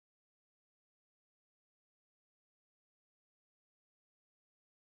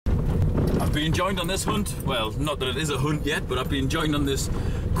I've been joined on this hunt, well, not that it is a hunt yet, but I've been joined on this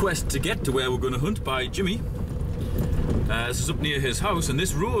quest to get to where we're going to hunt by Jimmy. This is up near his house, and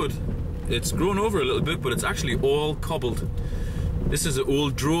this road, it's grown over a little bit, but it's actually all cobbled. This is an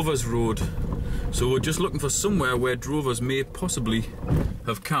old drover's road, so we're just looking for somewhere where drovers may possibly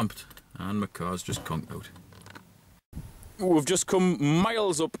have camped. And my car's just conked out. We've just come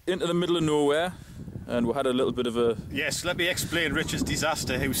miles up into the middle of nowhere, and we had a little bit of a... Yes, let me explain Richard's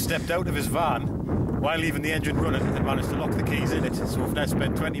disaster, who stepped out of his van while leaving the engine running and managed to lock the keys in it. So we've now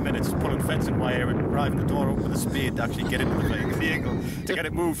spent 20 minutes pulling fencing wire and driving the door open with a spade to actually get into the vehicle to get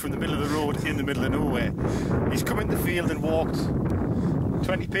it moved from the middle of the road in the middle of nowhere. He's come into the field and walked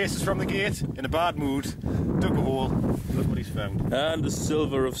 20 paces from the gate in a bad mood, dug a hole, look what he's found. And a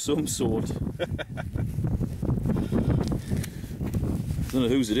silver of some sort. Don't know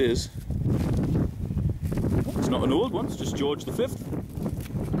whose it is. It's not an old one, it's just George V.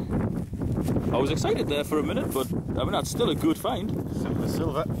 I was excited there for a minute, but I mean, that's still a good find. Silver,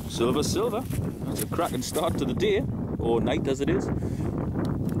 silver. Silver, silver. That's a cracking start to the day, or night as it is.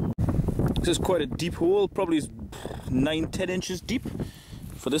 This is quite a deep hole, probably 9-10 inches deep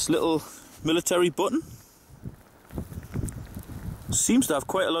for this little military button. Seems to have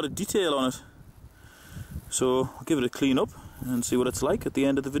quite a lot of detail on it. So I'll give it a clean up and see what it's like at the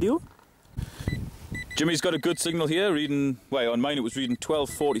end of the video. Jimmy's got a good signal here, reading, well, on mine it was reading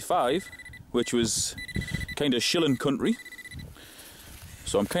 12.45, which was kind of shilling country.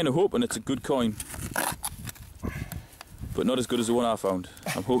 So I'm kind of hoping it's a good coin, but not as good as the one I found.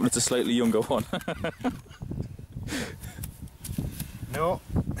 I'm hoping it's a slightly younger one. No.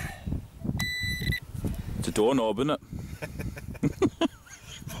 It's a doorknob, isn't it?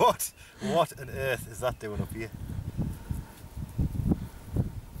 What on earth is that doing up here?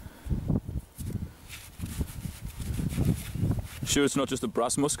 Sure it's not just a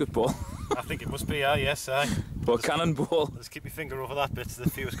brass musket ball? I think it must be, yes, aye. Or a cannonball. Just keep your finger over that bit so the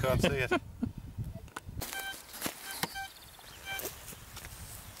viewers can't see it.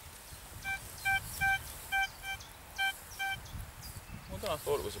 I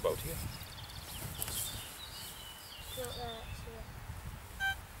thought it was about here. Not there, actually.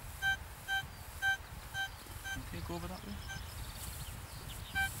 Okay, go over that way.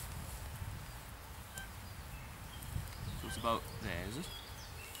 So it's about there, is it?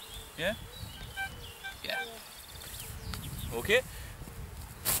 Yeah? Yeah. Okay.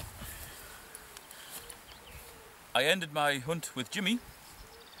 I ended my hunt with Jimmy.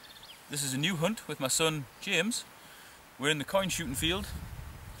 This is a new hunt with my son James. We're in the coin shooting field,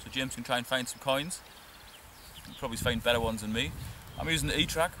 so James can try and find some coins. He'll probably find better ones than me. I'm using the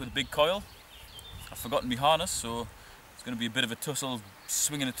Etrac with a big coil. I've forgotten my harness, so it's going to be a bit of a tussle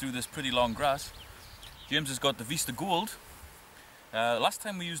swinging it through this pretty long grass. James has got the Vista Gold. Last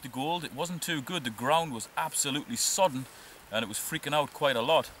time we used the Gold, it wasn't too good. The ground was absolutely sodden and it was freaking out quite a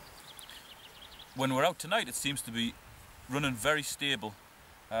lot. When we're out tonight, it seems to be running very stable.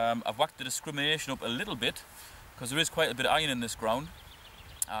 I've whacked the discrimination up a little bit because there is quite a bit of iron in this ground,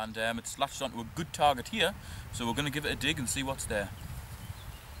 and it's latched onto a good target here, so we're going to give it a dig and see what's there.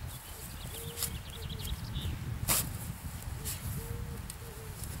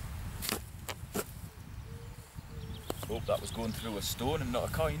 Hope that was going through a stone and not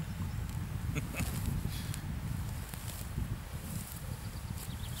a coin.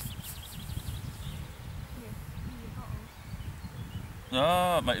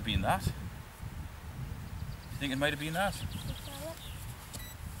 Oh, it might have been that. You think it might have been that?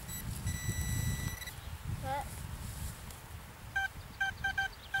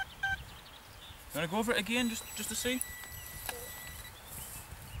 You want to go over it again, just to see?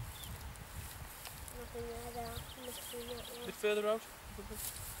 A bit further out.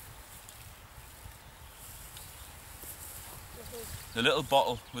 The little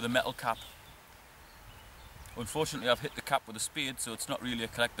bottle with a metal cap. Unfortunately, I've hit the cap with a spade, so it's not really a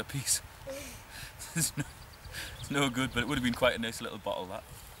collector piece. It's no good, but it would have been quite a nice little bottle, that.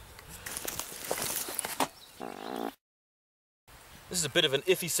 This is a bit of an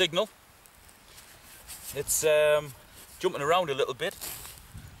iffy signal. It's jumping around a little bit,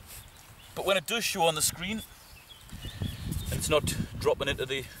 but when it does show on the screen, and it's not dropping into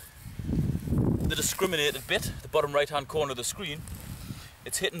the discriminated bit, the bottom right hand corner of the screen,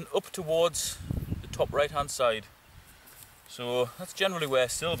 it's hitting up towards the top right hand side. So that's generally where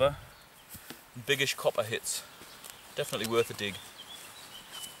silver and biggish copper hits. Definitely worth a dig.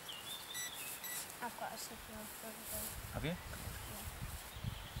 I've got a signal for everything. Have you? Yeah.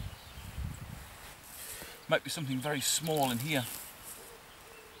 Might be something very small in here.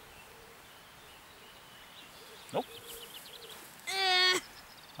 Nope.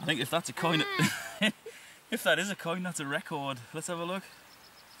 I think if that's a coin, if that is a coin, that's a record. Let's have a look.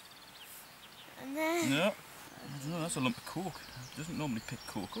 And then... No, I don't know, that's a lump of coke. It doesn't normally pick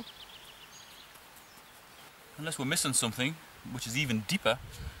coke up. Unless we're missing something, which is even deeper.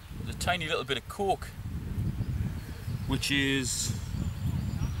 There's a tiny little bit of coke, which is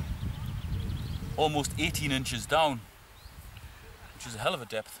almost 18 inches down, which is a hell of a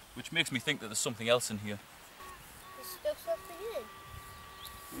depth, which makes me think that there's something else in here. There's still something in.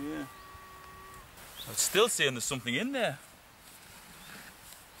 Yeah. I'm still saying there's something in there.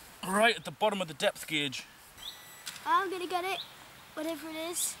 Right at the bottom of the depth gauge. I'm gonna get it, whatever it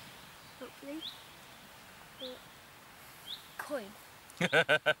is, hopefully. Coin.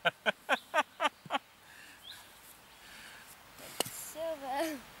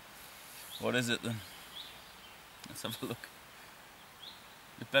 Silver. What is it then? Let's have a look.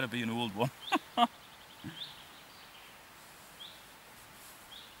 It better be an old one.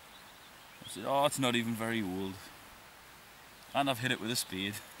 Oh, it's not even very old. And I've hit it with a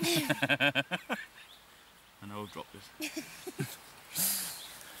spade. I know I've dropped it.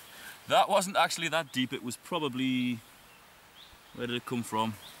 That wasn't actually that deep, it was probably... Where did it come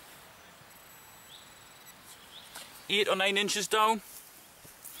from? 8 or 9 inches down.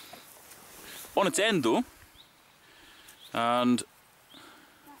 On its end though. And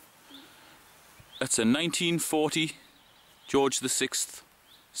it's a 1940 George VI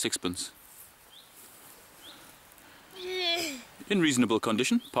sixpence. In reasonable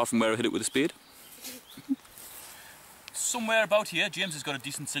condition, apart from where I hit it with a spade. Somewhere about here, James has got a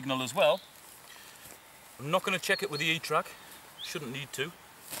decent signal as well. I'm not going to check it with the Etrac, shouldn't need to.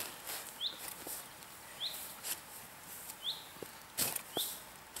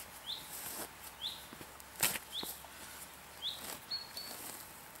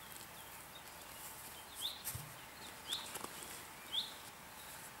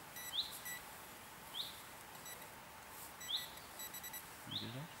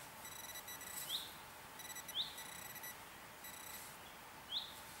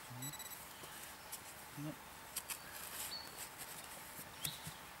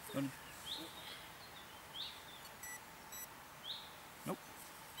 Nope.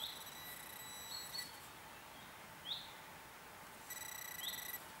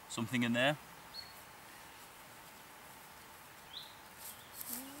 Something in there.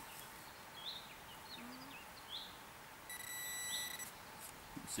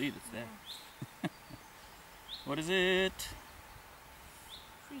 See it, it's there. What is it?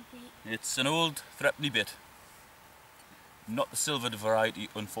 It's an old threepenny bit. Not the silvered variety,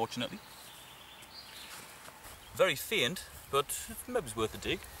 unfortunately. Very faint, but maybe it's worth a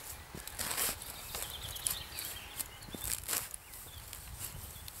dig.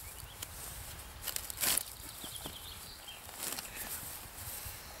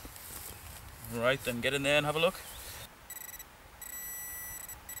 Right, then get in there and have a look.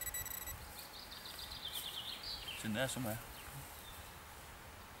 It's in there somewhere.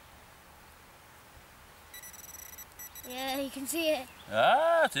 Yeah, you can see it.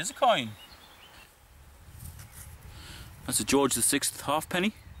 Ah, it is a coin. That's a George VI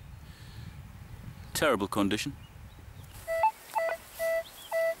halfpenny. Terrible condition.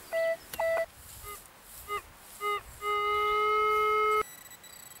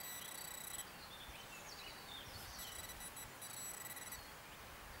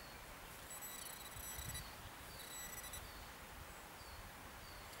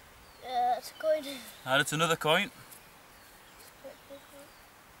 Yeah, it's a coin. And it's another coin.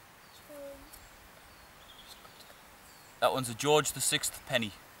 That one's a George VI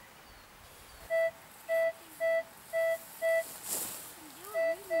penny.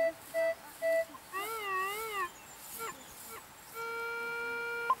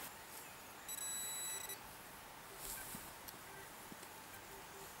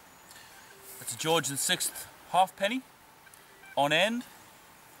 That's a George VI halfpenny on end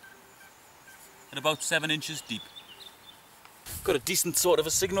at about 7 inches deep. Got a decent sort of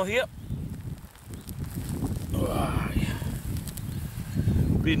a signal here.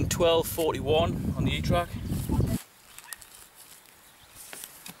 Reading 1241 on the Etrac.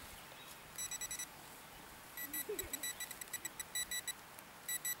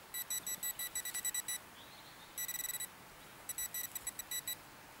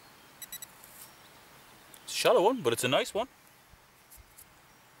 It's a shallow one, but it's a nice one.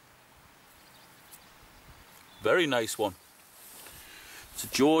 Very nice one. It's a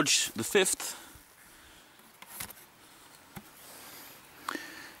George V.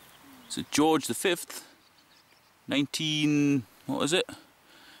 It's a George V,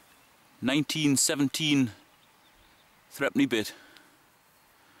 1917 threepenny bit.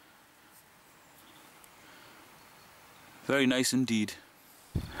 Very nice indeed.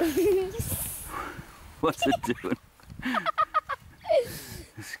 What's it doing?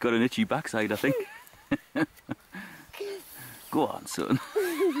 It's got an itchy backside, I think. Go on, son.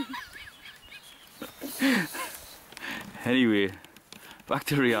 Anyway, back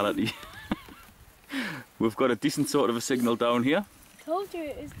to reality. We've got a decent sort of a signal down here. I told you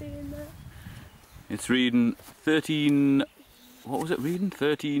it was doing that. It's reading 13... What was it reading?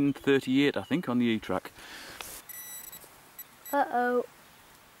 1338, I think, on the Etrac. Uh-oh.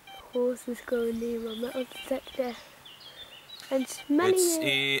 Horse is going near my metal detector. And smelling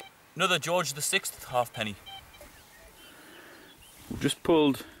It's another George VI halfpenny. We've just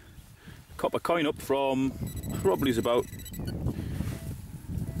pulled a copper coin up from probably is about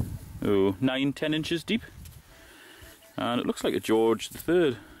 9-10 inches deep, and it looks like a George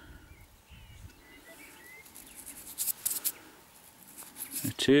III.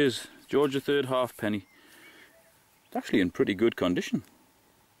 It is George III halfpenny. It's actually in pretty good condition.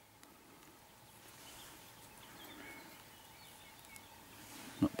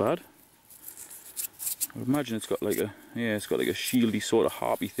 Not bad. I would imagine it's got like a shieldy sort of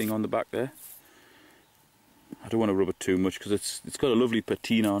harpy thing on the back there. I don't want to rub it too much because it's got a lovely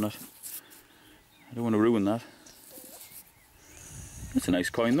patina on it. I don't want to ruin that. It's a nice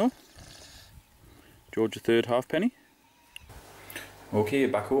coin though. George III halfpenny. Okay,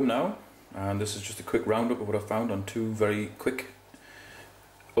 back home now, and this is just a quick roundup of what I found on two very quick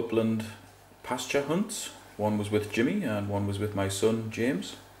upland pasture hunts. One was with Jimmy and one was with my son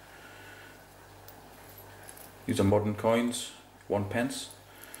James. These are modern coins, 1 pence,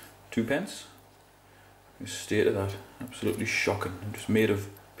 2 pence. The state of that, absolutely shocking. I'm just made of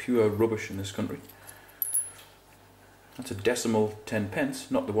pure rubbish in this country. That's a decimal 10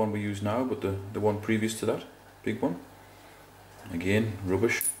 pence, not the one we use now, but the one previous to that, big one. Again,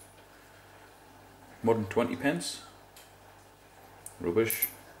 rubbish. Modern 20 pence, rubbish.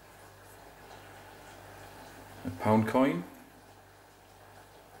 A pound coin,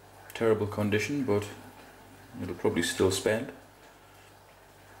 terrible condition, but it'll probably still spend.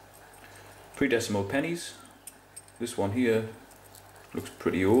 Pre-decimal pennies. This one here looks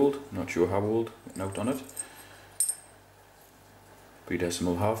pretty old, not sure how old, note on it.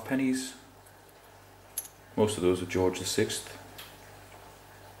 Pre-decimal half pennies. Most of those are George VI.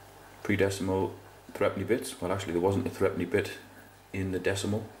 Pre-decimal threepenny bits. Well, actually there wasn't a threepenny bit in the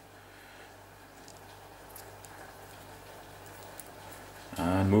decimal.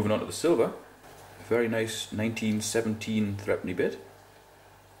 And moving on to the silver, a very nice 1917 threepenny bit.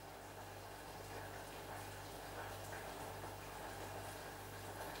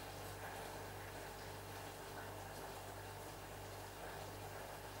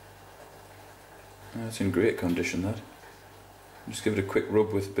 That's in great condition, that. Just give it a quick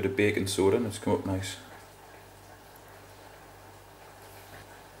rub with a bit of baking soda and it's come up nice.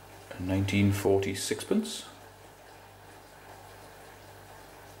 A 1940 sixpence.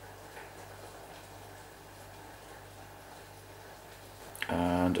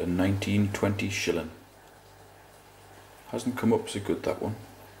 And a 1920 shilling. Hasn't come up so good, that one.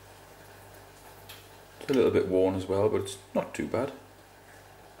 It's a little bit worn as well, but it's not too bad.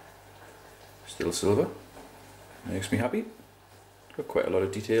 Still silver. Makes me happy. Got quite a lot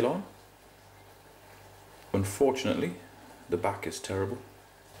of detail on. Unfortunately, the back is terrible.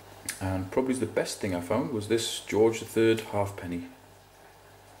 And probably the best thing I found was this George III halfpenny.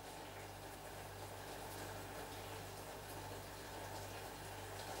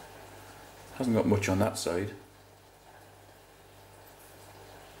 Hasn't got much on that side,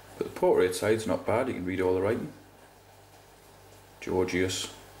 but the portrait side's not bad. You can read all the writing. Georgius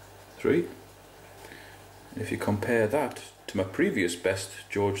III. If you compare that to my previous best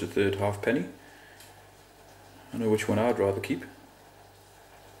George III halfpenny, I know which one I'd rather keep.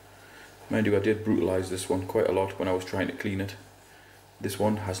 Mind you, I did brutalise this one quite a lot when I was trying to clean it. This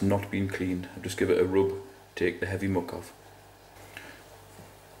one has not been cleaned. I'll just give it a rub, take the heavy muck off.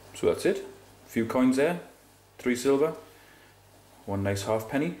 So that's it. A few coins there, 3 silver, 1 nice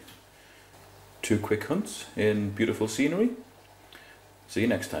halfpenny, 2 quick hunts in beautiful scenery. See you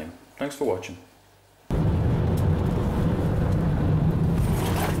next time. Thanks for watching.